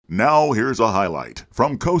Now here's a highlight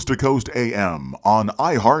from Coast to Coast AM on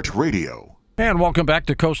iHeartRadio. And welcome back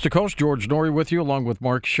to Coast. George Noory with you, along with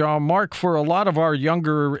Mark Shaw. Mark, for a lot of our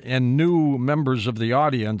younger and new members of the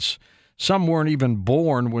audience, some weren't even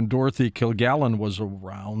born when Dorothy Kilgallen was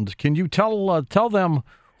around. Can you tell them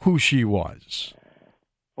who she was?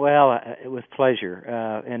 Well, with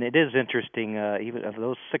pleasure. And it is interesting, even of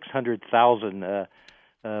those 600,000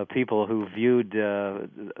 people who viewed the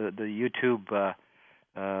YouTube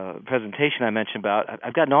presentation I mentioned about,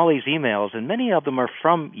 I've gotten all these emails, and many of them are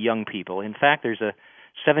from young people. In fact, there's a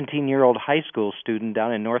 17-year-old high school student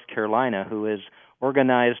down in North Carolina who has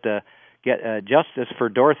organized a Justice for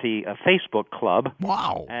Dorothy a Facebook club.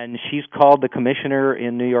 Wow. And she's called the commissioner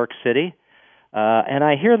in New York City. And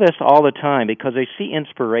I hear this all the time because I see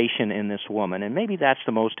inspiration in this woman, and maybe that's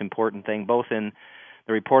the most important thing, both in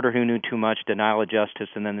The Reporter Who Knew Too Much, Denial of Justice,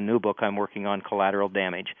 and then the new book I'm working on, Collateral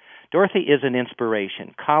Damage. Dorothy is an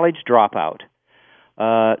inspiration. College dropout.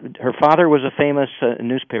 Her father was a famous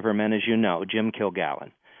newspaperman, as you know, Jim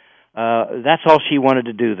Kilgallen. That's all she wanted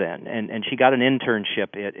to do then, and she got an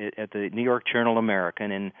internship at the New York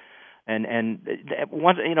Journal-American, and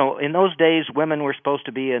once, you know, in those days, women were supposed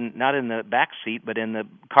to be not in the back seat, but in the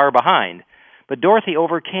car behind. But Dorothy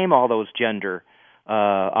overcame all those gender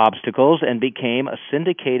obstacles and became a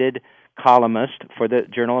syndicated columnist for the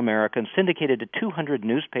Journal-American, syndicated to 200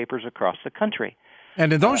 newspapers across the country.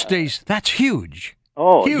 And in those days, that's huge.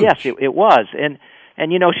 Oh, huge. Yes, it was.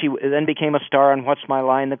 And you know, she then became a star on What's My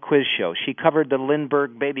Line, the quiz show. She covered the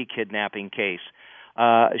Lindbergh baby kidnapping case.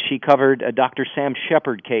 She covered a Dr. Sam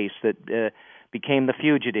Shepard case that became The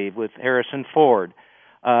Fugitive with Harrison Ford.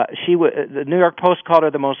 The New York Post called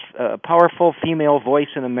her the most powerful female voice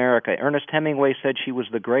in America. Ernest Hemingway said she was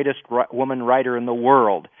the greatest woman writer in the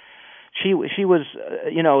world. She was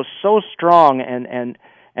so strong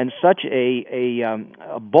and such a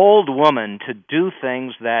bold woman to do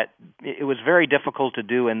things that it was very difficult to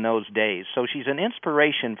do in those days. So she's an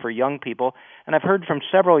inspiration for young people, and I've heard from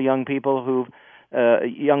several young people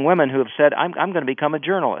young women who have said, I'm going to become a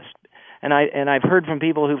journalist. And I've heard from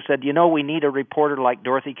people who've said, you know, we need a reporter like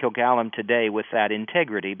Dorothy Kilgallen today with that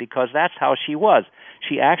integrity, because that's how she was.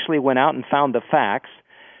 She actually went out and found the facts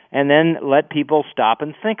and then let people stop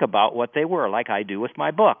and think about what they were, like I do with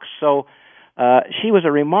my books. So she was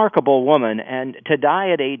a remarkable woman, and to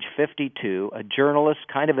die at age 52, a journalist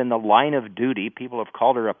kind of in the line of duty, people have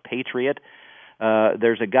called her a patriot.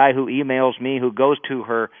 There's a guy who emails me who goes to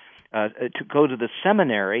her to go to the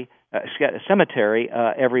cemetery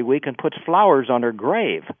every week and puts flowers on her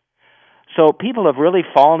grave. So people have really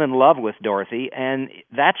fallen in love with Dorothy, and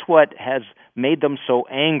that's what has made them so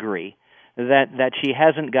angry that she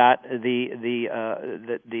hasn't got the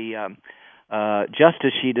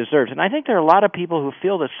justice she deserves. And I think there are a lot of people who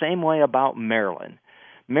feel the same way about Marilyn.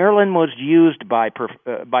 Marilyn was used by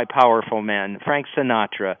powerful men, Frank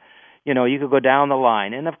Sinatra. You know, you could go down the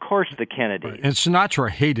line, and of course the Kennedys. Right. And Sinatra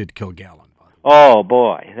hated Kilgallen. Oh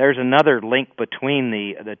boy, there's another link between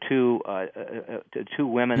the two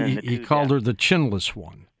women and the two. He called her the chinless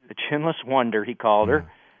one. The chinless wonder, he called her.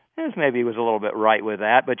 Maybe he was a little bit right with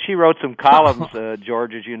that, but she wrote some columns,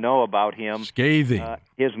 George, as you know, about him. Scathing.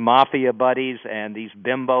 His mafia buddies and these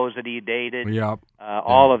bimbos that he dated. Yep.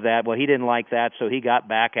 All of that. Well, he didn't like that, so he got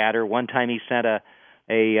back at her. One time he sent a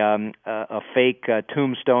fake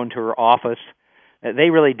tombstone to her office.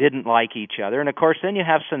 They really didn't like each other. And, of course, then you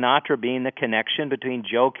have Sinatra being the connection between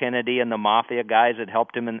Joe Kennedy and the mafia guys that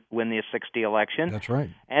helped him win the '60 election. That's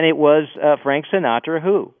right. And it was Frank Sinatra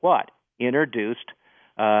who, introduced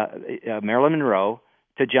Marilyn Monroe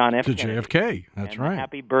to John F. Kennedy. To JFK, that's right.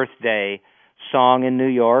 Happy Birthday song in New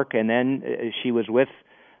York. And then she was with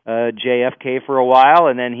JFK for a while,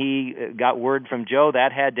 and then he got word from Joe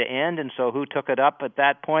that had to end, and so who took it up at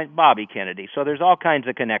that point? Bobby Kennedy. So there's all kinds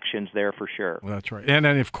of connections there for sure. That's right. And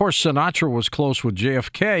of course, Sinatra was close with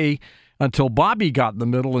JFK until Bobby got in the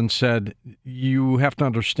middle and said, you have to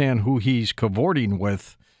understand who he's cavorting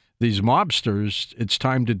with, these mobsters. It's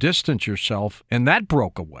time to distance yourself, and that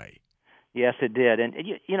broke away. Yes, it did. And,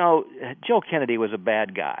 you know, Joe Kennedy was a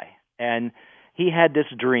bad guy, and he had this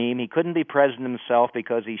dream. He couldn't be president himself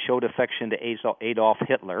because he showed affection to Adolf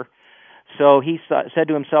Hitler. So he said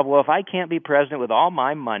to himself, well, if I can't be president with all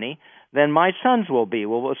my money, then my sons will be.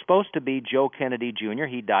 Well, it was supposed to be Joe Kennedy Jr.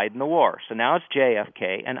 He died in the war. So now it's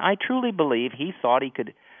JFK. And I truly believe he thought he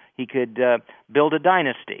could build a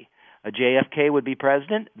dynasty. JFK would be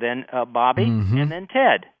president, then Bobby, and then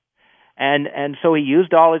Ted. And so he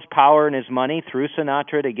used all his power and his money through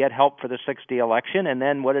Sinatra to get help for the '60 election. And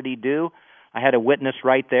then what did he do? I had a witness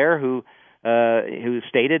right there who who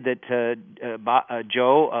stated that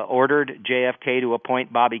Joe ordered JFK to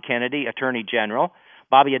appoint Bobby Kennedy Attorney General.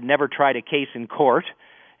 Bobby had never tried a case in court,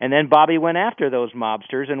 and then Bobby went after those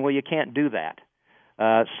mobsters, and, well, you can't do that.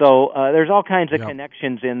 So there's all kinds of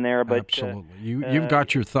connections in there. But absolutely. You've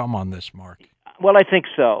got your thumb on this, Mark. Well, I think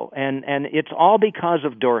so, and it's all because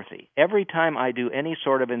of Dorothy. Every time I do any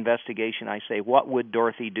sort of investigation, I say, what would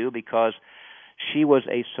Dorothy do? Because she was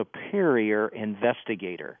a superior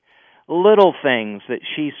investigator. Little things that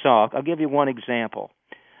she saw. I'll give you one example.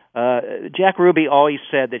 Jack Ruby always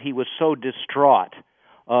said that he was so distraught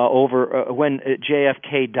over when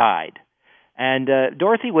JFK died. And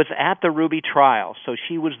Dorothy was at the Ruby trial, so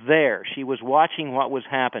she was there. She was watching what was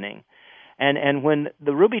happening. And when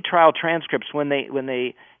the Ruby trial transcripts, when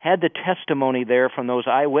they had the testimony there from those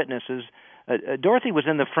eyewitnesses, Dorothy was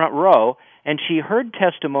in the front row, and she heard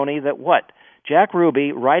testimony that Jack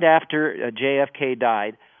Ruby, right after JFK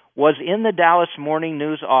died, was in the Dallas Morning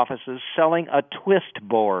News offices selling a twist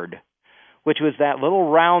board, which was that little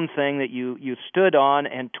round thing that you stood on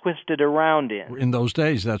and twisted around in. In those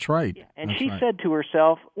days, that's right. And she said to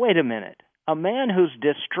herself, wait a minute. A man who's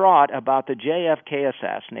distraught about the JFK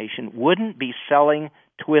assassination wouldn't be selling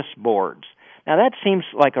twist boards. Now, that seems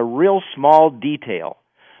like a real small detail,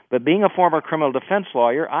 but being a former criminal defense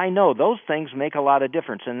lawyer, I know those things make a lot of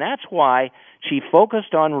difference, and that's why she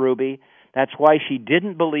focused on Ruby. That's why she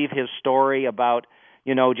didn't believe his story about,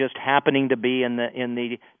 just happening to be in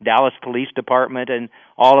the Dallas Police Department and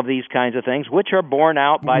all of these kinds of things, which are borne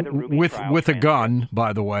out by the Ruby trial. With a gun,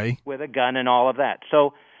 by the way. With a gun and all of that.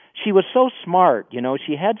 So she was so smart,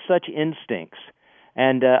 she had such instincts,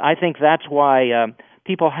 and I think that's why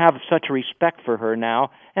people have such respect for her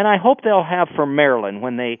now, and I hope they'll have for Marilyn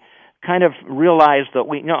when they kind of realize that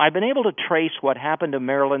I've been able to trace what happened to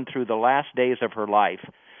Marilyn through the last days of her life,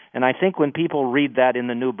 and I think when people read that in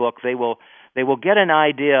the new book, they will get an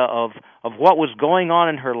idea of what was going on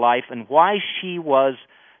in her life and why she was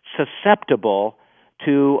susceptible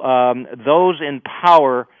to those in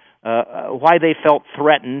power. Why they felt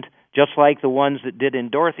threatened, just like the ones that did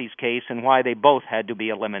in Dorothy's case, and why they both had to be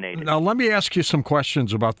eliminated. Now, let me ask you some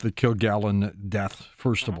questions about the Kilgallen death,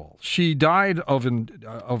 first of all. She died of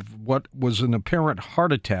what was an apparent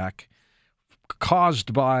heart attack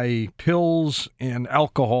caused by pills and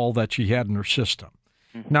alcohol that she had in her system.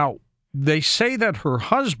 Mm-hmm. Now, they say that her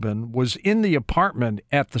husband was in the apartment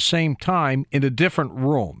at the same time in a different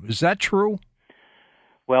room. Is that true?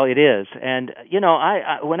 Well, it is, and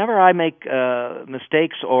I whenever I make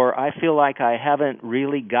mistakes or I feel like I haven't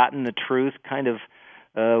really gotten the truth, kind of,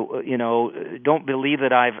 don't believe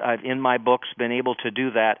that I've in my books been able to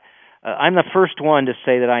do that. I'm the first one to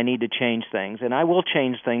say that I need to change things, and I will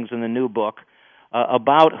change things in the new book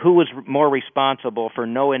about who was more responsible for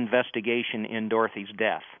no investigation in Dorothy's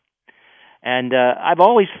death. And I've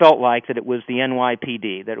always felt like that it was the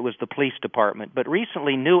NYPD, that it was the police department, but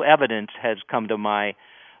recently new evidence has come to my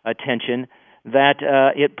attention that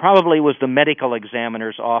it probably was the medical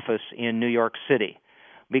examiner's office in New York City,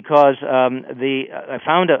 because I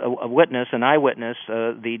found a witness, an eyewitness,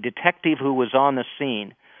 the detective who was on the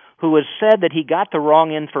scene, who has said that he got the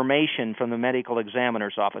wrong information from the medical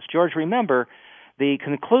examiner's office. George, remember, the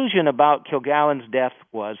conclusion about Kilgallen's death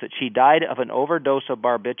was that she died of an overdose of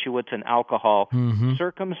barbiturates and alcohol,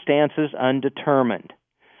 circumstances undetermined.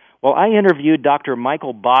 Well, I interviewed Dr.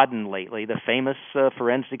 Michael Baden lately, the famous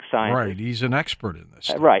forensic scientist. Right, he's an expert in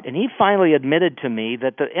this. Right, and he finally admitted to me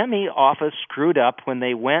that the ME office screwed up when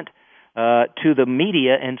they went to the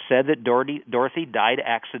media and said that Dorothy died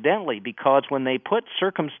accidentally, because when they put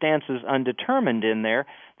circumstances undetermined in there,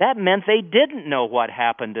 that meant they didn't know what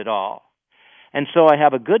happened at all. And so I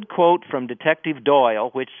have a good quote from Detective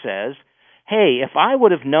Doyle, which says, hey, if I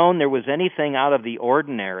would have known there was anything out of the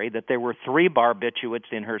ordinary, that there were 3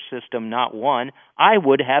 barbiturates in her system, not 1, I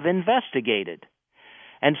would have investigated.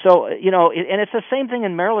 And so, and it's the same thing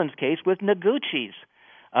in Marilyn's case with Noguchi's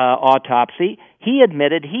autopsy. He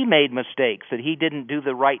admitted he made mistakes, that he didn't do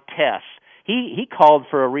the right tests. He called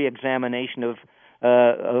for a reexamination of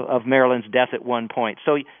Marilyn's death at one point.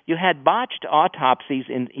 So you had botched autopsies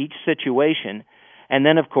in each situation, and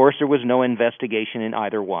then, of course, there was no investigation in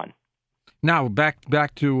either one. Now, back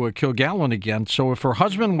to Kilgallen again. So if her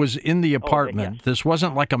husband was in the apartment, this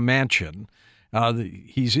wasn't like a mansion.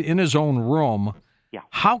 He's in his own room. Yeah.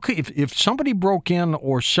 How could, if somebody broke in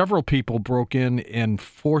or several people broke in and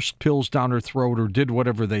forced pills down her throat or did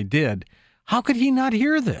whatever they did, how could he not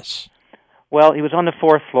hear this? Well, he was on the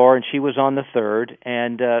 4th floor and she was on the 3rd,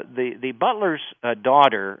 and the butler's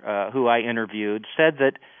daughter, who I interviewed, said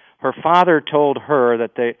that her father told her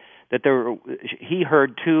that he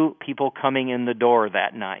heard 2 people coming in the door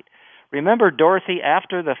that night. remember Dorothy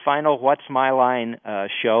after the final What's My Line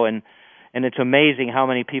show, and it's amazing how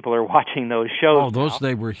many people are watching those shows. Oh, those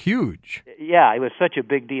they were huge. Yeah, it was such a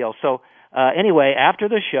big deal. So anyway, after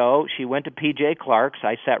the show, she went to P.J. Clark's.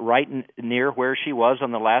 I sat right near where she was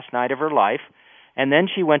on the last night of her life. And then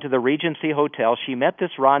she went to the Regency Hotel. She met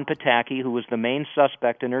this Ron Pataki, who was the main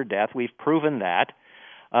suspect in her death. We've proven that.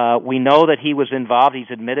 We know that he was involved.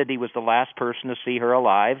 He's admitted he was the last person to see her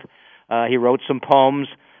alive. He wrote some poems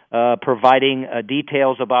providing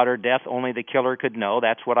details about her death only the killer could know.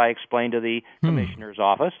 That's what I explained to the commissioner's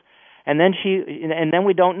office. And then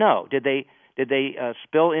we don't know. Did they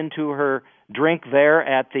spill into her drink there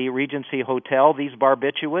at the Regency Hotel, these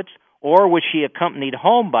barbiturates? Or was she accompanied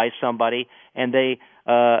home by somebody, and the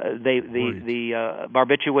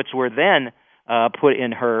barbiturates were then put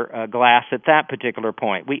in her glass at that particular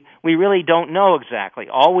point? We really don't know exactly.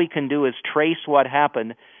 All we can do is trace what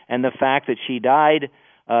happened, and the fact that she died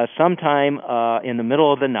sometime in the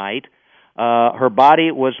middle of the night. Her body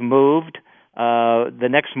was moved the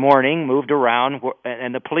next morning, moved around,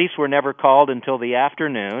 and the police were never called until the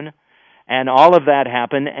afternoon, and all of that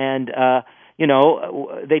happened, and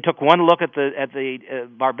they took one look at the empty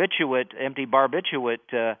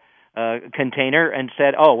barbiturate container and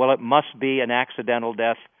said, "Oh, well, it must be an accidental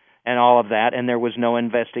death," and all of that, and there was no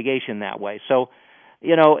investigation that way. So,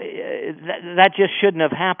 that just shouldn't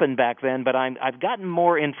have happened back then. But I've gotten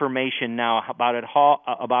more information now about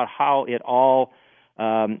how it all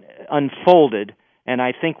unfolded, and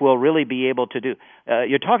I think we'll really be able to do.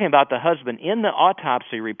 You're talking about the husband in the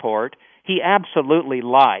autopsy report. He absolutely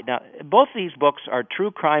lied. Now, both these books are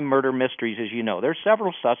true crime murder mysteries, as you know. There's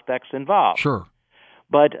several suspects involved. Sure.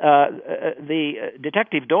 But the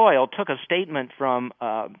Detective Doyle took a statement from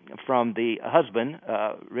the husband,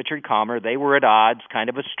 Richard Calmer. They were at odds, kind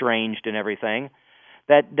of estranged and everything,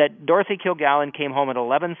 that Dorothy Kilgallen came home at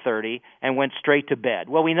 11:30 and went straight to bed.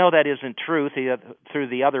 Well, we know that isn't true through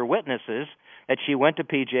the other witnesses, that she went to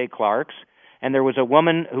P.J. Clark's, and there was a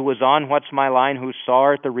woman who was on What's My Line who saw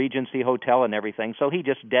her at the Regency Hotel and everything, so he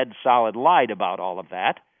just dead solid lied about all of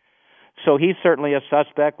that. So he's certainly a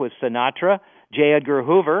suspect with Sinatra. J. Edgar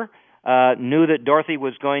Hoover knew that Dorothy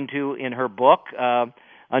was going to, in her book,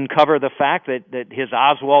 uncover the fact that his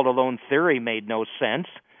Oswald alone theory made no sense.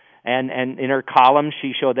 And in her column,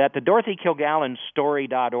 she showed that. The Dorothy Kilgallen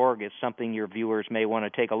Story.org is something your viewers may want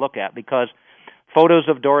to take a look at, because photos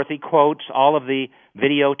of Dorothy, quotes, all of the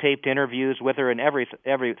videotaped interviews with her and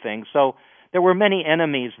everything. So there were many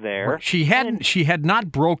enemies there. She had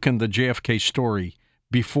not broken the JFK story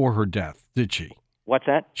before her death, did she? What's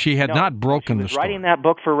that? She had not broken the story. She was writing that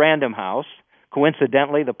book for Random House.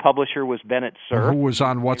 Coincidentally, the publisher was Bennett Cerf, who was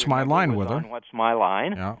on What's My Line with her. On What's My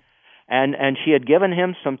Line. Yeah. And she had given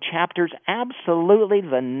him some chapters absolutely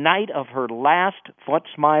the night of her last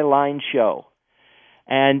What's My Line show.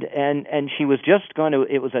 And she was just going to,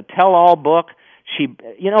 it was a tell-all book.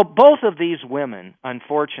 Both of these women,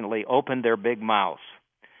 unfortunately, opened their big mouths.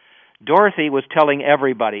 Dorothy was telling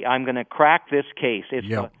everybody, I'm going to crack this case.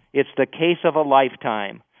 It's the case of a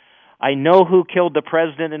lifetime. I know who killed the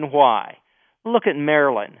president and why. Look at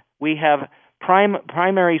Marilyn. We have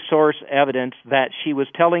primary source evidence that she was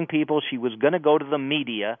telling people she was going to go to the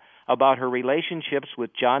media about her relationships with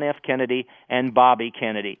John F. Kennedy and Bobby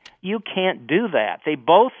Kennedy. You can't do that. They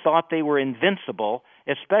both thought they were invincible,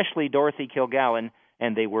 especially Dorothy Kilgallen,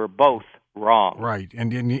 and they were both wrong. Right,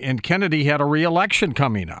 and Kennedy had a re-election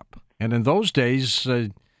coming up. And in those days,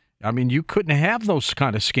 you couldn't have those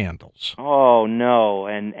kind of scandals. Oh, no.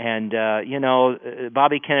 And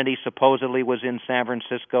Bobby Kennedy supposedly was in San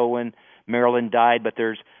Francisco when Marilyn died, but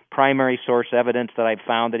there's primary source evidence that I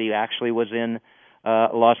found that he actually was in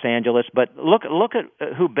Los Angeles. But look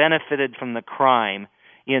at who benefited from the crime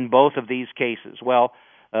in both of these cases. Well,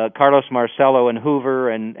 Carlos Marcello and Hoover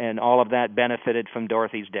and all of that benefited from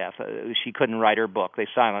Dorothy's death. She couldn't write her book. They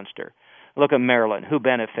silenced her. Look at Marilyn. Who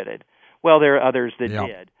benefited? Well, there are others that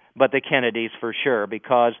did, but the Kennedys for sure,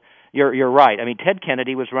 because you're right. I mean, Ted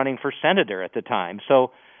Kennedy was running for senator at the time,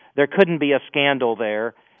 so there couldn't be a scandal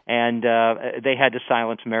there, and they had to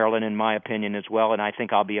silence Marilyn, in my opinion, as well, and I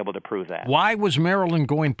think I'll be able to prove that. Why was Marilyn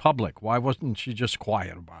going public? Why wasn't she just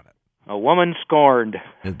quiet about it? A woman scorned.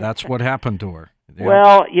 That's what happened to her. Yeah.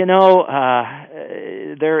 Well,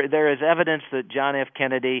 there is evidence that John F.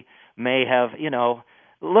 Kennedy may have,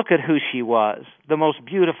 look at who she was. The most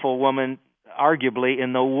beautiful woman, arguably,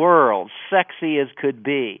 in the world. Sexy as could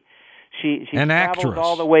be. She travels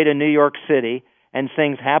all the way to New York City and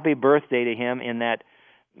sings happy birthday to him in that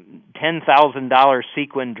 $10,000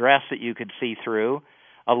 sequin dress that you could see through.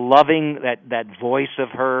 A loving, that voice of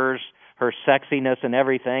hers, her sexiness and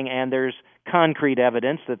everything, and there's concrete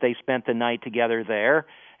evidence that they spent the night together there,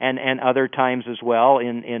 and other times as well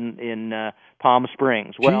in Palm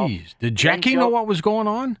Springs. Well, Jeez, did Jackie know what was going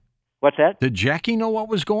on? What's that? Did Jackie know what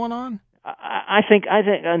was going on? I think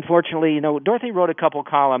unfortunately, Dorothy wrote a couple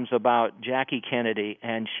columns about Jackie Kennedy,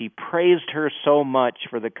 and she praised her so much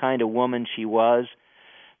for the kind of woman she was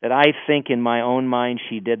that I think in my own mind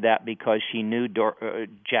she did that because she knew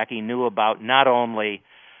Jackie knew about not only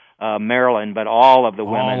Marilyn but all of the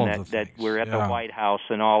women that were at the White House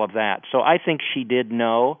and all of that. So I think she did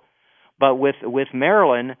know. But with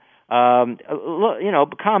Marilyn, common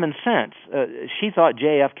sense. She thought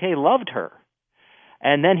JFK loved her.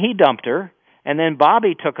 And then he dumped her, and then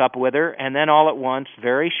Bobby took up with her, and then all at once,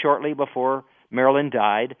 very shortly before Marilyn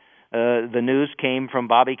died, the news came from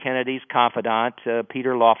Bobby Kennedy's confidant,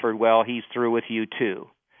 Peter Lawford, well, he's through with you too.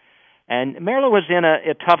 And Marilyn was in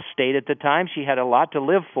a tough state at the time. She had a lot to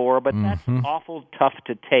live for, but that's awful tough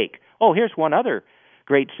to take. Oh, here's one other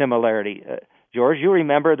great similarity. George, you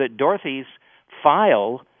remember that Dorothy's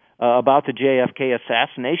file about the JFK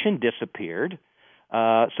assassination disappeared.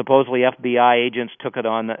 Supposedly FBI agents took it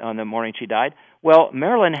on the morning she died. Well,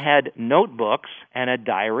 Marilyn had notebooks and a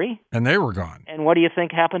diary. And they were gone. And what do you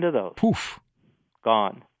think happened to those? Poof.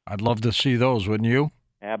 Gone. I'd love to see those, wouldn't you?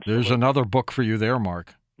 Absolutely. There's another book for you there,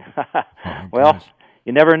 Mark. Well,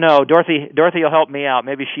 you never know. Dorothy will help me out.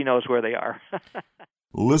 Maybe she knows where they are.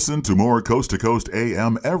 Listen to more Coast to Coast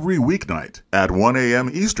AM every weeknight at 1 a.m.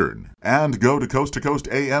 Eastern and go to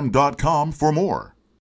coasttocoastam.com for more.